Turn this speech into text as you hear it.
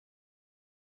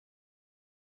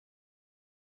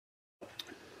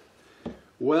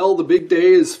Well, the big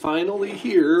day is finally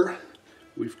here.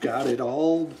 We've got it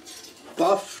all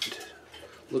buffed,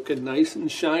 looking nice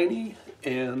and shiny,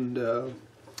 and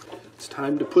it's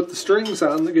time to put the strings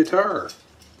on the guitar.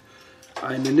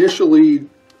 I'm initially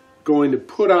going to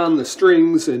put on the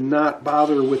strings and not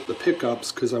bother with the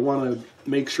pickups because I want to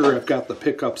make sure I've got the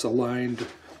pickups aligned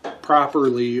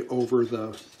properly over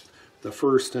the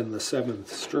first and the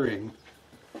seventh string.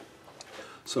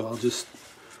 So I'll just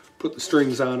put the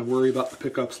strings on and worry about the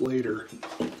pickups later.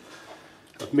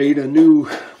 I've made a new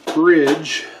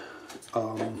bridge.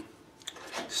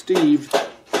 Steve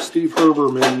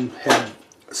Herberman had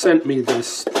sent me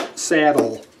this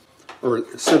saddle, or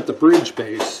sent the bridge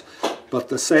base, but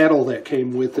the saddle that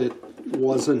came with it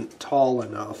wasn't tall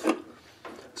enough.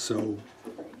 So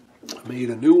I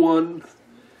made a new one,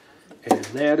 and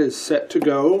that is set to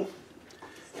go.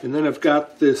 And then I've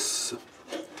got this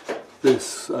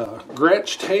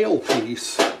Gretsch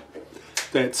tailpiece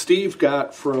that Steve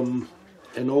got from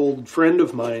an old friend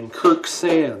of mine, Kirk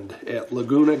Sand at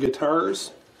Laguna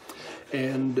Guitars.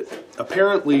 And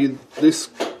apparently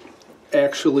this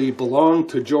actually belonged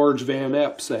to George Van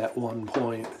Epps at one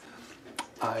point.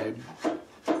 I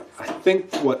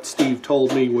think what Steve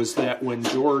told me was that when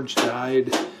George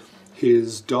died,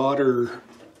 his daughter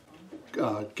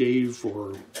gave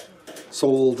or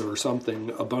sold or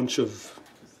something a bunch of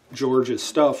George's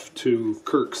stuff to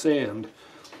Kirk Sand,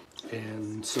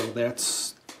 and so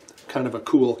that's kind of a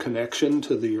cool connection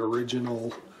to the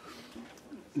original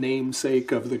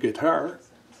namesake of the guitar.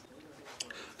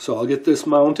 So I'll get this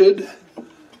mounted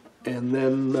and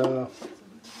then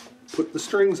put the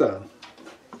strings on.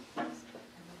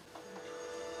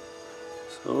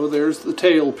 So there's the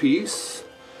tailpiece,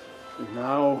 and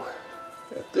now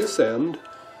at this end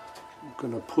I'm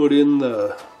going to put in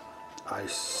the, I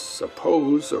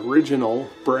suppose, original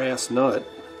brass nut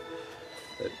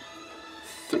that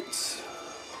fits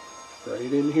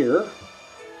right in here.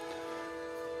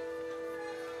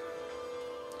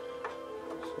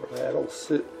 So that'll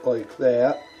sit like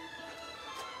that.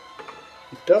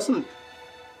 It doesn't,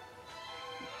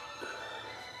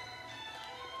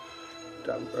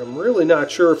 I'm really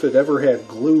not sure if it ever had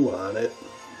glue on it.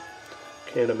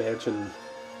 Can't imagine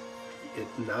it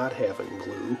not having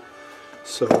glue.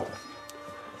 So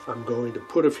I'm going to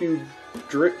put a few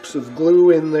drips of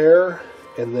glue in there,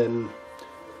 and then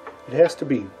it has to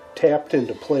be tapped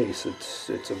into place.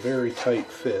 It's a very tight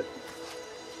fit.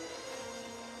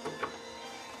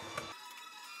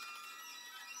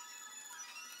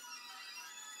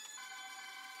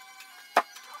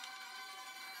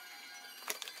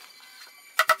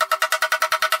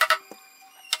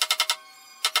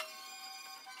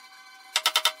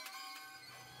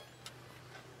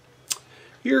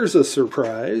 Here's a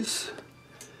surprise.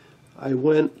 I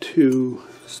went to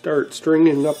start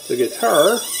stringing up the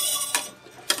guitar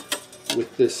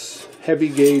with this heavy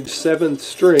gauge 7th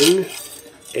string,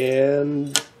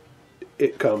 and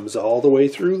it comes all the way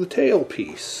through the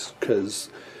tailpiece because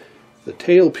the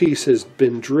tailpiece has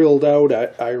been drilled out.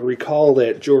 I recall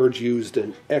that George used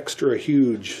an extra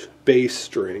huge bass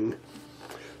string,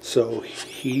 so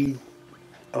he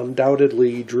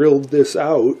undoubtedly drilled this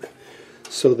out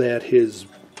so that his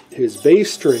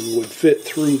bass string would fit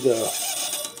through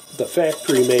the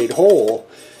factory-made hole,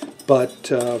 but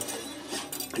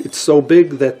it's so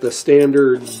big that the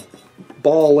standard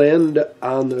ball end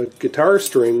on the guitar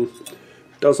string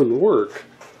doesn't work.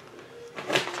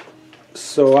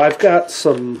 So I've got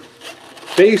some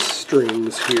bass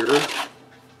strings here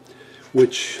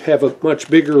which have a much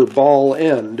bigger ball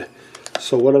end.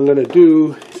 So what I'm going to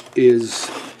do is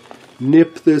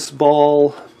nip this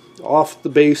ball off the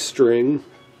bass string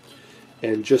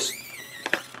and just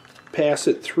pass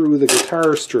it through the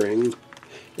guitar string,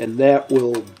 and that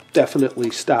will definitely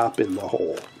stop in the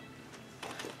hole.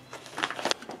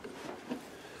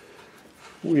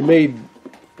 We made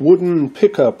wooden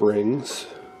pickup rings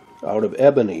out of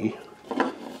ebony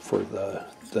for the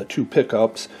two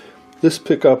pickups. This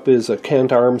pickup is a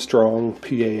Kent Armstrong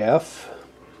PAF,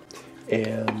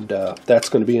 and that's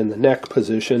going to be in the neck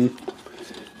position.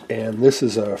 And this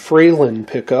is a Fralin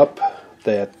pickup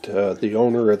that the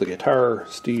owner of the guitar,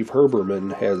 Steve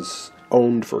Herberman, has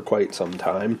owned for quite some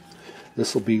time.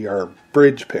 This will be our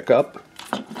bridge pickup.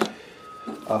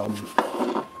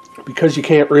 Because you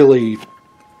can't really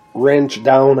wrench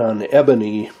down on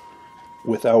ebony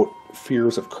without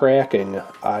fears of cracking,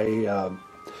 I'm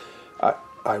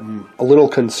a little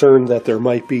concerned that there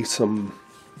might be some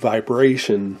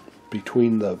vibration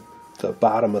between the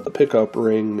bottom of the pickup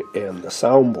ring and the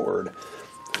soundboard.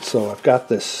 So I've got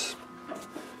this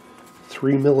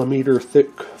 3mm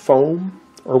thick foam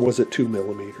Or was it 2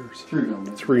 millimeters? 3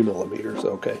 millimeters. 3 millimeters,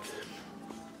 okay.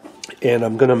 And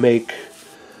I'm going to make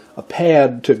a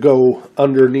pad to go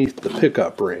underneath the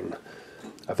pickup ring.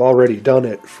 I've already done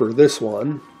it for this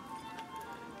one,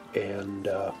 and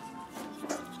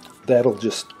that'll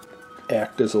just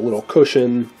act as a little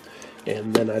cushion,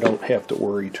 and then I don't have to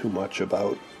worry too much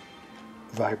about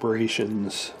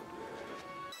vibrations.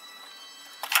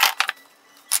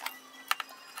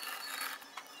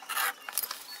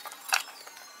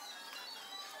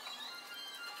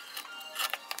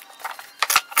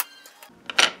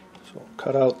 So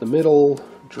cut out the middle,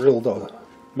 drill the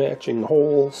matching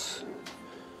holes.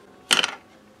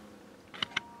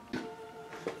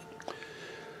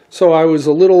 So I was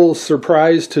a little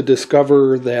surprised to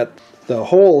discover that the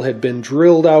hole had been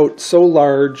drilled out so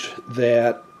large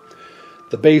that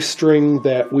the bass string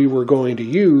that we were going to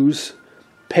use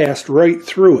passed right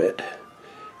through it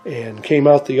and came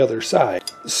out the other side.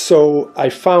 So I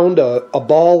found a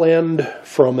ball end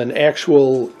from an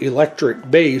actual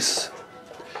electric bass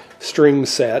string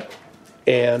set,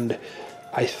 and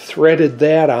I threaded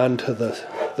that onto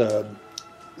the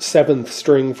 7th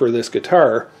string for this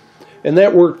guitar, and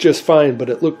that worked just fine, but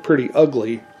it looked pretty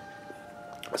ugly.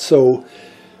 So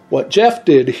what Jeff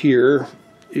did here,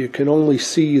 you can only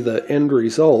see the end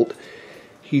result.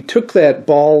 He took that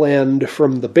ball end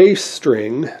from the bass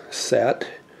string set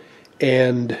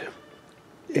and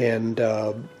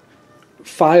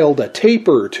filed a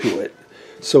taper to it,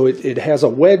 so it has a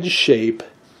wedge shape,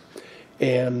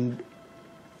 and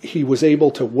he was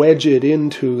able to wedge it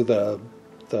into the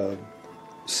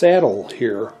saddle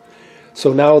here.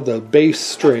 So now the bass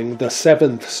string, the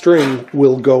 7th string,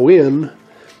 will go in,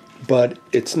 but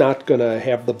it's not going to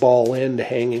have the ball end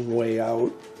hanging way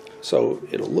out, so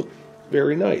it'll look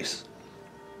very nice.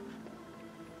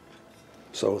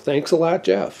 So thanks a lot,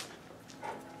 Jeff.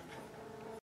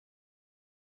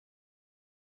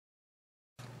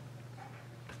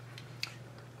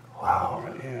 Wow.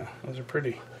 Yeah, those are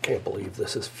pretty. I can't believe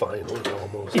this is finally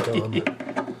almost done.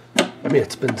 I mean,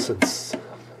 it's been since,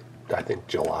 I think,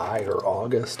 July or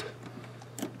August.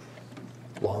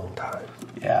 Long time.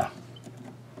 Yeah.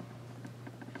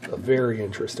 A very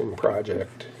interesting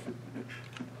project.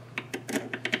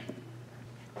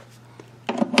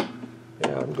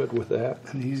 Yeah, I'm good with that.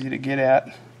 And easy to get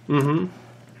at. Mm-hmm.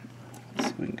 Let's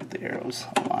see if we can get the arrows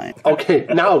aligned. Okay,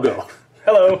 now go.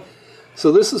 Hello.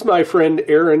 So this is my friend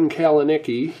Aaron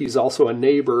Zimnicki. He's also a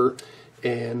neighbor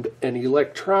and an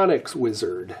electronics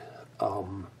wizard.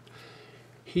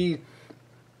 He,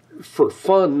 for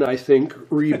fun, I think,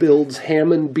 rebuilds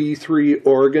Hammond B3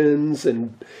 organs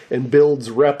and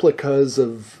builds replicas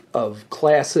of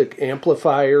classic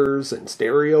amplifiers and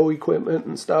stereo equipment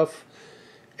and stuff.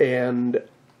 And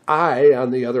I,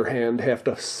 on the other hand, have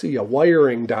to see a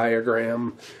wiring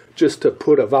diagram just to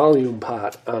put a volume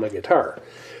pot on a guitar.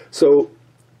 So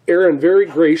Aaron very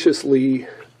graciously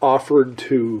offered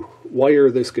to wire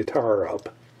this guitar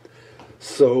up.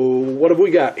 So what have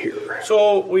we got here?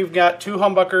 So we've got 2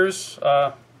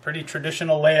 humbuckers, pretty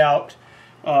traditional layout,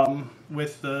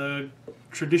 with the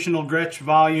traditional Gretsch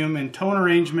volume and tone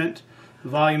arrangement. The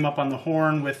volume up on the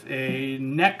horn with a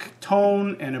neck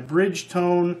tone and a bridge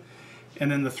tone, and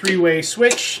then the 3-way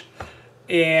switch.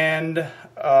 And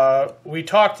we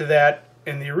talked to that.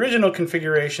 In the original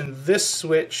configuration, this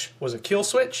switch was a kill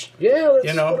switch. Yeah,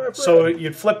 that's what I've read. So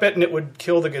you'd flip it and it would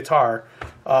kill the guitar.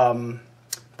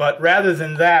 But rather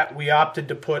than that, we opted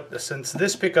to put, since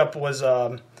this pickup was,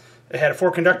 it had a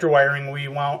 4-conductor wiring, we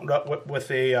wound up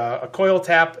with a coil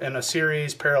tap and a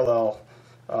series parallel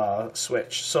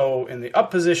switch. So in the up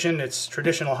position, it's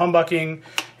traditional humbucking.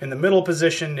 In the middle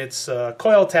position, it's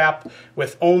coil tap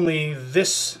with only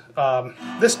this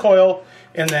this coil,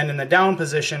 and then in the down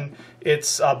position,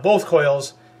 it's both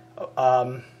coils.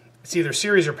 It's either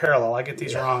series or parallel. I get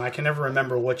these wrong. I can never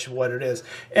remember what it is.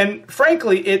 And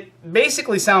frankly, it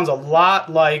basically sounds a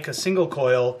lot like a single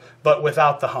coil, but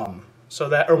without the hum. So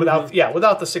that, or without,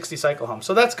 without the 60 cycle hum.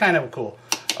 So that's kind of cool.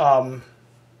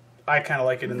 I kind of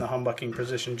like it in the humbucking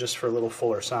position just for a little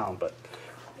fuller sound, but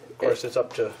of course it's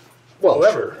up to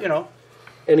whoever, sure. you know.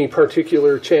 Any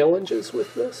particular challenges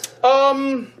with this?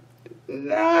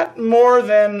 Not more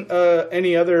than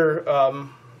any other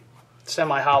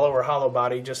semi-hollow or hollow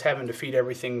body, just having to feed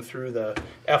everything through the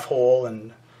F-hole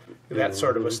and that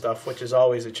sort of a stuff, which is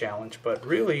always a challenge. But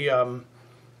really,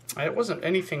 it wasn't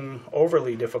anything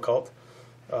overly difficult.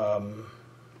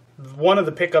 One of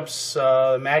the pickups,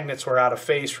 magnets were out of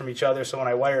phase from each other, so when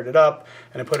I wired it up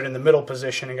and I put it in the middle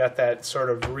position and got that sort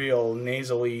of real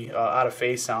nasally out of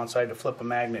phase sound, so I had to flip a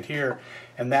magnet here,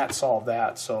 and that solved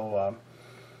that. So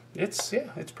it's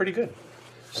pretty good.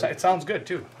 It sounds good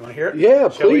too. You want to hear it? Yeah,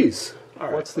 Shall please. All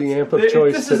right. What's the amp of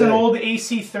choice This today? is an old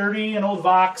AC30, an old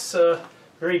Vox,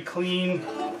 very clean.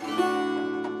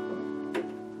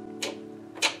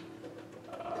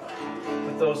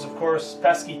 With those, of course,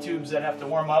 pesky tubes that have to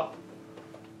warm up.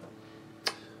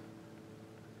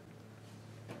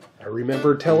 I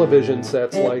remember television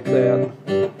sets like that.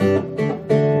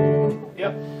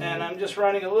 Yep, and I'm just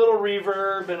running a little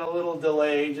reverb and a little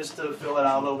delay just to fill it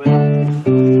out a little bit.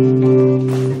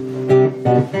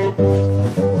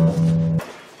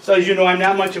 So as you know, I'm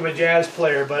not much of a jazz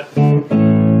player, but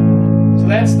so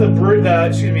that's the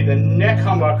neck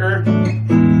humbucker,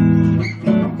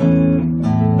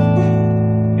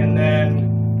 and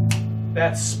then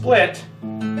that's split.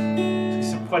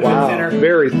 Quite a bit thinner.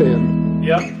 Very thin.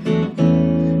 Yep.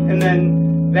 And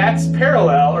then that's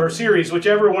parallel or series,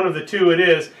 whichever one of the two it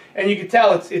is, and you can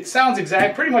tell it sounds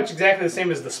pretty much exactly the same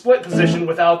as the split position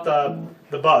without the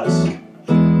buzz.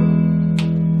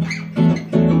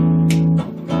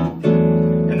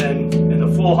 And then in the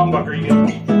full humbucker you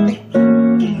get.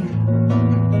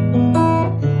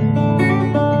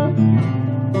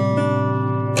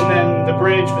 And then the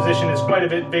bridge position is quite a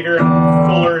bit bigger,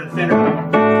 fuller, and thinner.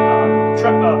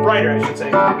 Brighter, I should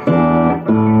say.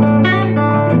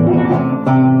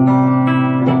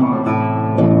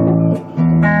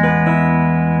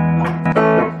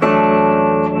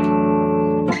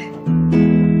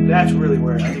 That's really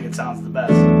where I think it sounds the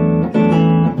best.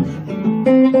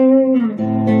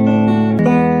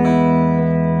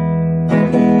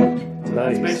 Nice.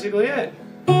 That's basically it.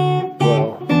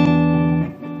 Well,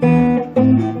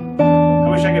 I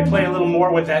wish I could play a little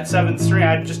more with that 7th string.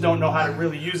 I just don't know how to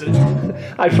really use it.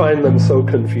 I find them so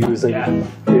confusing. Yeah.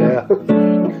 Yeah.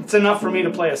 It's enough for me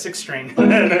to play a 6th string.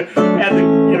 Add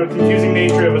the confusing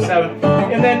nature of a 7.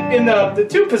 And then in the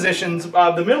 2 positions,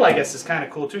 the middle I guess is kind of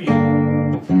cool too.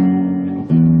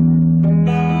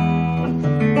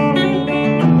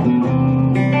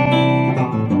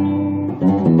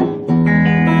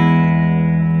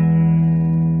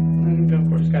 And of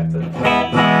course got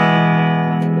the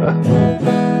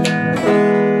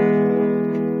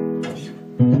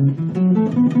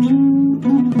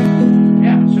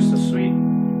yeah, it's just a sweet.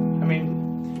 I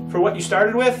mean, for what you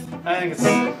started with, I think it's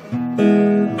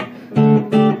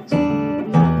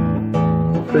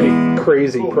Pretty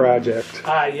crazy cool. project.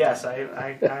 Yes,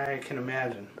 I can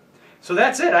imagine. So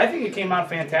that's it. I think it came out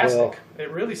fantastic. Well,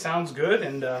 it really sounds good,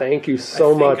 and thank you so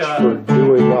think, much for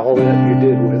doing all that you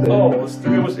did with it. oh, it was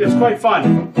quite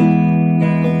fun,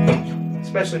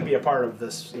 especially to be a part of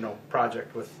this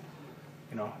project with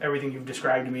everything you've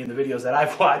described to me in the videos that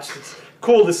I've watched. It's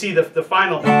cool to see the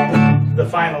final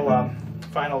what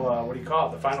do you call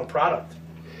it? The final product.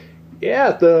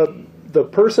 Yeah, the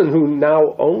person who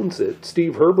now owns it,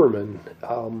 Steve Herberman,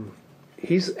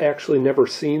 he's actually never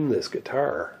seen this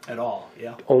guitar. At all,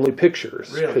 yeah. Only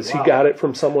pictures. Really? Because Wow. he got it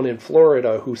from someone in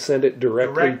Florida who sent it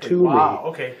directly to Wow, me.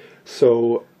 okay.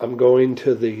 So I'm going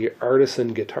to the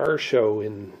Artisan Guitar Show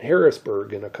in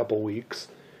Harrisburg in a couple weeks.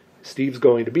 Steve's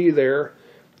going to be there,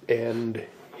 and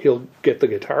he'll get the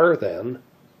guitar then.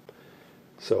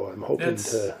 So I'm hoping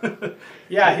to...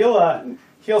 Yeah,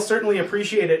 he'll certainly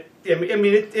appreciate it. I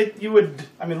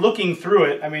mean, looking through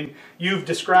it, I mean, you've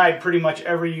described pretty much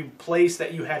every place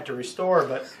that you had to restore,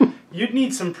 but you'd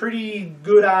need some pretty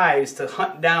good eyes to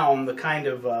hunt down the kind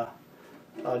of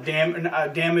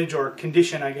damage or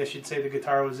condition, I guess you'd say, the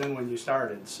guitar was in when you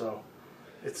started. So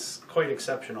it's quite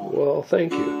exceptional. Well,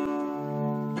 thank you.